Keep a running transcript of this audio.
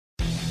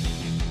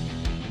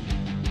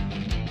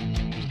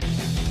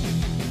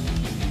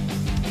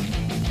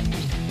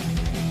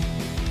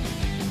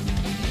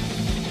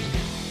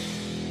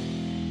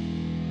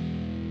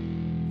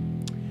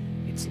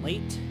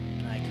late,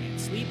 and I can't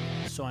sleep,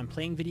 so I'm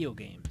playing video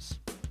games.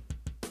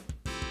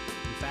 In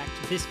fact,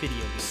 this video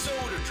game.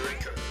 Soda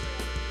drinker.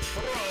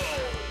 Pro.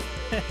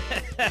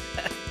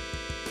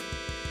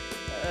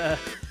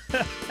 I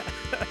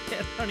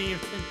don't even...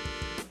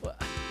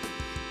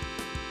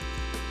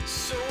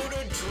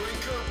 Soda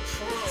drinker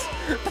pro.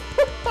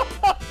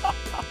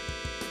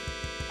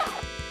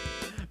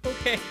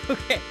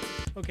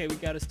 Okay, we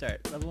gotta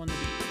start. Level on the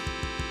beach.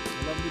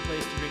 A lovely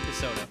place to drink a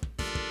soda.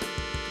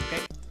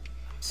 Okay?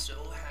 I'm so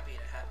happy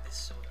to have this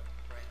soda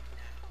right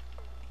now.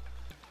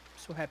 I'm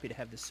so happy to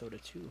have this soda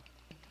too.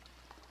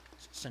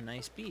 It's just a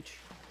nice beach.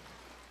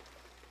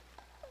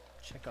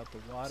 Check out the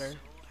water. I'm so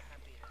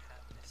happy to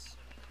have this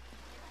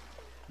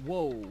soda.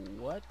 Whoa,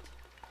 what?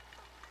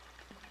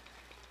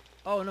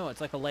 Oh no,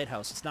 it's like a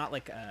lighthouse. It's not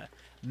like a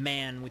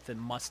man with a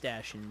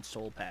mustache and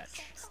soul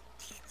patch.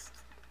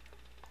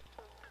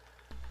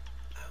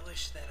 I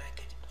wish that I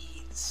could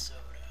eat soda.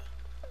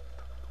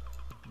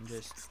 I'm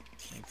just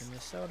drinking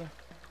this soda.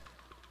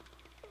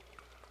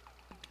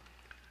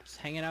 Just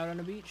hanging out on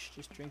the beach,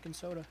 just drinking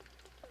soda.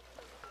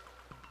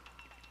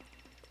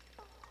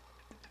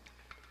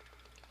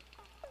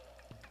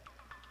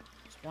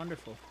 It's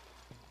wonderful.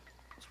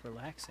 It's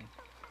relaxing.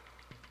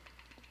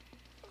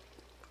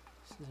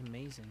 This is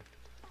amazing.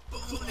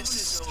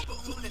 Bonuses. And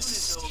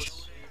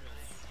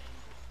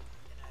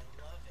I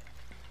love it.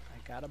 I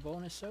got a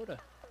bonus soda.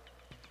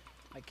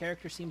 My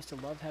character seems to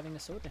love having a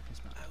soda in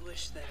his mouth. I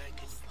wish that I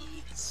could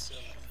eat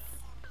soda.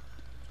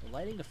 The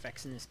lighting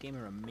effects in this game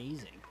are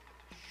amazing.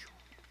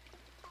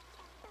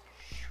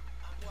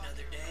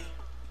 Another day,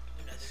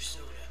 another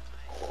soda.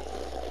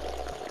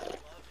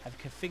 I've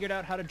figured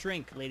out how to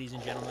drink, ladies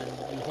and gentlemen.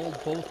 You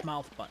hold both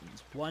mouth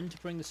buttons. One to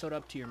bring the soda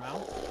up to your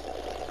mouth,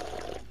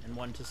 and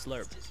one to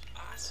slurp. This is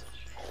awesome.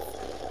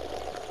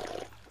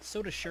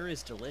 Soda sure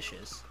is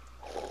delicious.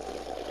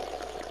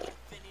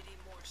 Infinity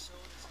more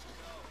sodas to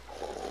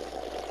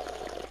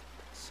go.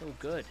 So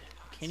good.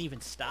 Can't even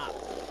stop.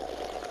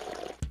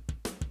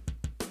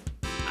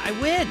 I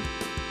win!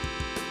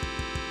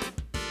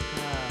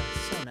 Ah,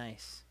 so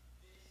nice.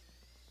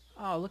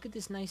 Oh, look at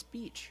this nice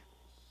beach.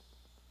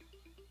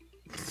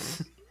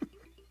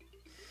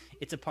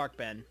 It's a park,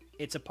 Ben.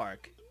 It's a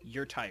park.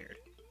 You're tired.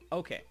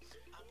 Okay.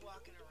 I'm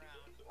walking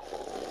around with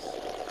this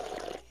soda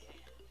in my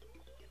hand,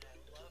 and I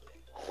love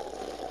it.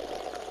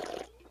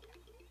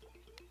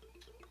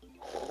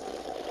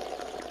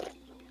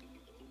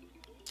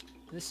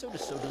 This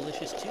soda's so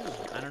delicious too.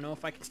 I don't know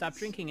if I can stop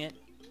drinking it.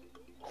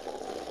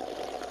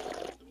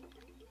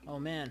 Oh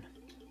man.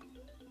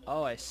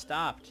 Oh, I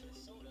stopped.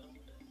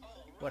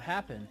 What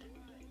happened?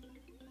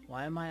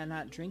 Why am I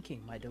not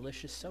drinking my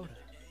delicious soda?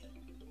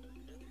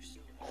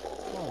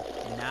 Oh,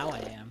 now I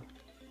am.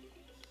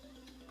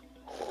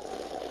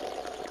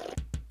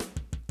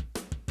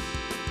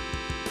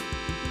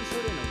 Drinking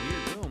soda in a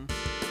weird room?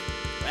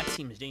 That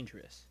seems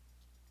dangerous.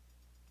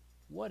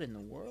 What in the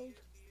world?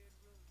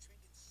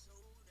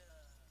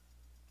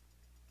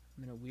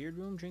 I'm in a weird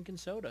room drinking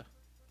soda.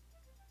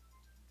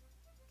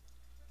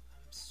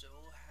 I'm so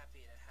happy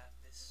to have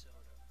this soda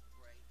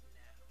right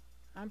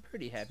now. I'm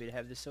pretty happy to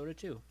have this soda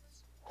too.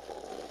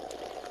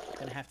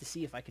 Gonna have to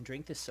see if I can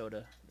drink this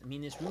soda. I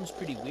mean, this room's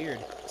pretty weird.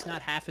 It's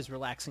not half as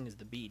relaxing as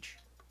the beach.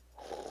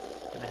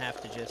 Gonna have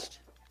to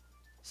just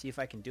see if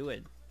I can do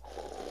it.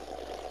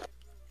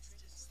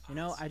 You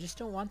know, I just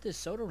don't want this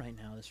soda right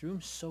now. This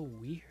room's so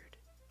weird.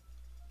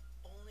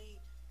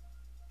 Only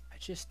I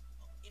just,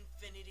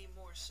 infinity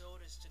more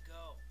sodas to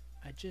go.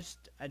 I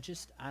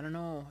don't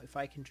know if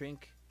I can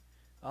drink.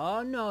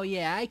 Oh no,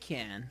 yeah, I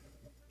can.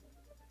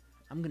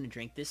 I'm gonna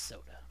drink this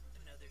soda.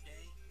 Another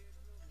day,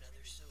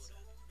 another soda.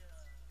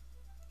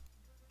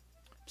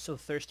 I'm so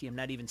thirsty, I'm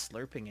not even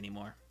slurping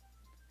anymore.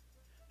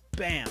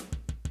 Bam!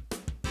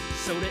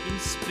 Soda in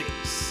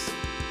space.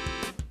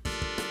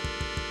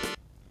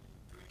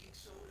 Drinking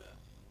soda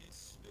in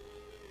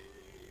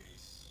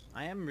space.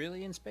 I am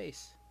really in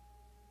space.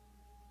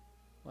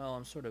 Well,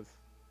 I'm sort of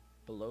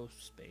below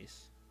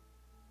space.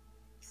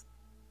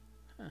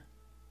 Huh.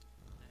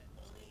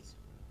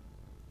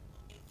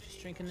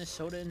 Just drinking this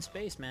soda in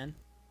space, man.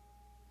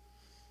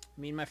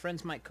 I mean, my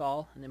friends might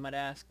call and they might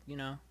ask, you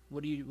know,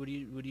 what are you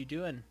doing? What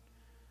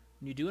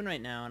are you doing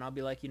right now? And I'll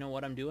be like, you know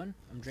what I'm doing?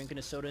 I'm drinking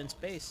a soda in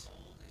space.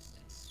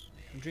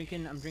 I'm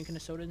drinking a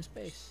soda in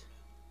space.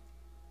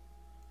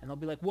 And they'll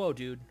be like, whoa,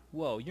 dude,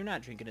 whoa, you're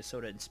not drinking a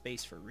soda in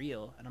space for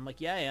real. And I'm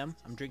like, yeah, I am.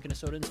 I'm drinking a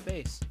soda in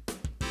space.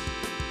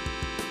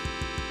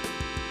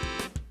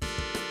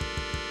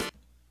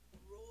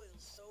 Royal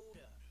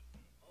soda.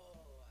 Oh,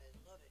 I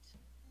love it.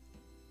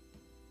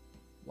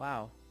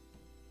 Wow.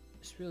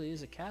 This really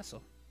is a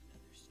castle.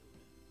 Another soda.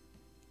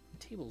 The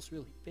table's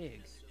really big.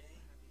 Another day,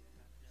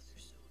 another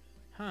soda.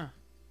 Huh.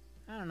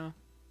 I don't know. I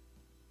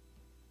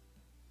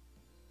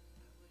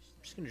wish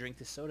I'm just gonna drink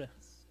this soda.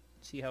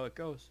 See how it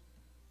goes.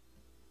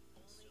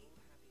 only so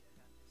happy to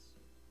have this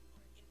soda.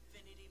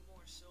 Infinity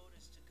more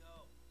sodas to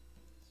go.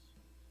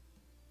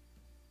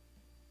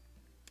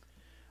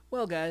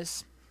 Well,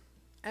 guys,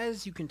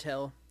 as you can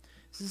tell,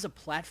 this is a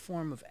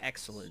platform of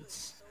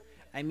excellence.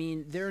 I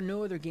mean, there are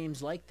no other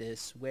games like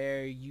this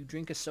where you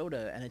drink a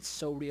soda and it's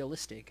so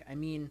realistic. I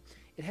mean,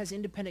 it has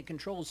independent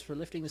controls for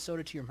lifting the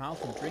soda to your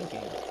mouth and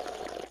drinking.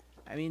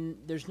 I mean,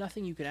 there's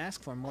nothing you can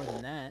ask for more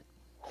than that.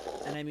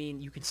 And I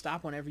mean, you can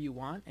stop whenever you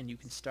want, and you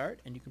can start,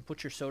 and you can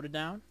put your soda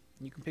down,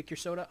 and you can pick your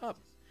soda up.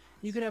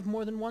 You can have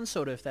more than one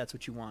soda if that's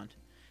what you want.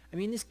 I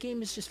mean, this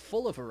game is just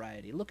full of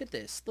variety. Look at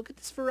this. Look at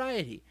this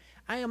variety.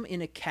 I am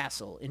in a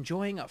castle,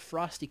 enjoying a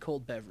frosty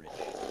cold beverage.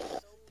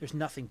 There's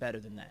nothing better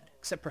than that,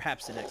 except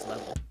perhaps the next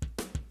level.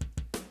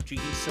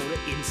 Drinking soda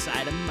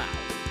inside a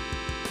mouth.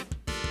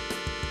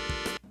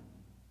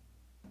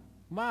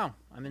 Wow,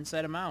 I'm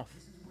inside a mouth.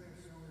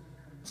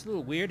 It's a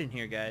little weird in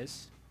here,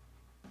 guys.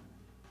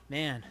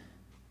 Man,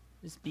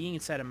 this being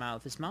inside a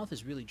mouth, this mouth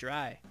is really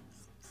dry.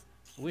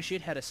 I wish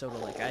it had a soda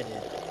like I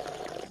did.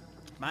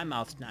 My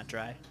mouth's not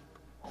dry.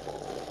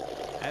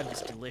 I have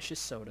this delicious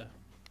soda.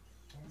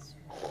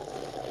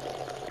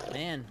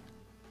 Man,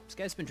 this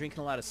guy's been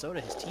drinking a lot of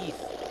soda. His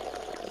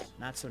teeth,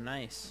 not so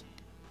nice.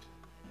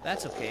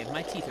 That's okay,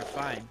 my teeth are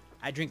fine.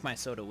 I drink my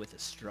soda with a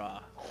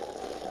straw.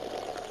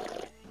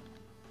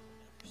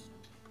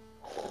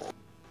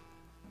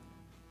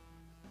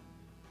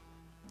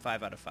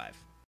 Five out of 5.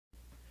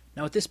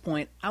 Now at this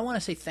point, I want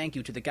to say thank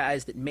you to the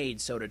guys that made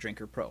Soda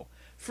Drinker Pro.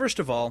 First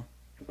of all,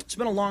 it's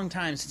been a long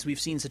time since we've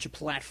seen such a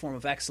platform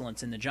of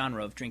excellence in the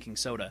genre of drinking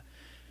soda.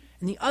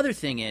 And the other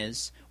thing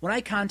is, when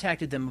I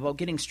contacted them about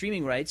getting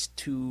streaming rights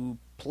to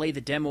play the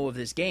demo of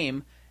this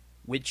game,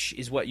 which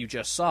is what you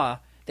just saw,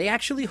 they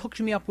actually hooked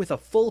me up with a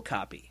full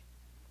copy.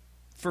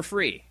 For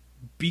free.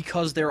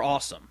 Because they're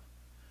awesome.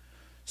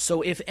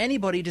 So if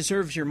anybody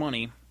deserves your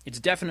money, it's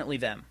definitely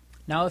them.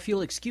 Now if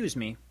you'll excuse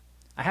me,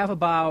 I have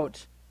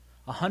about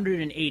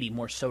 180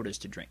 more sodas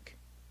to drink.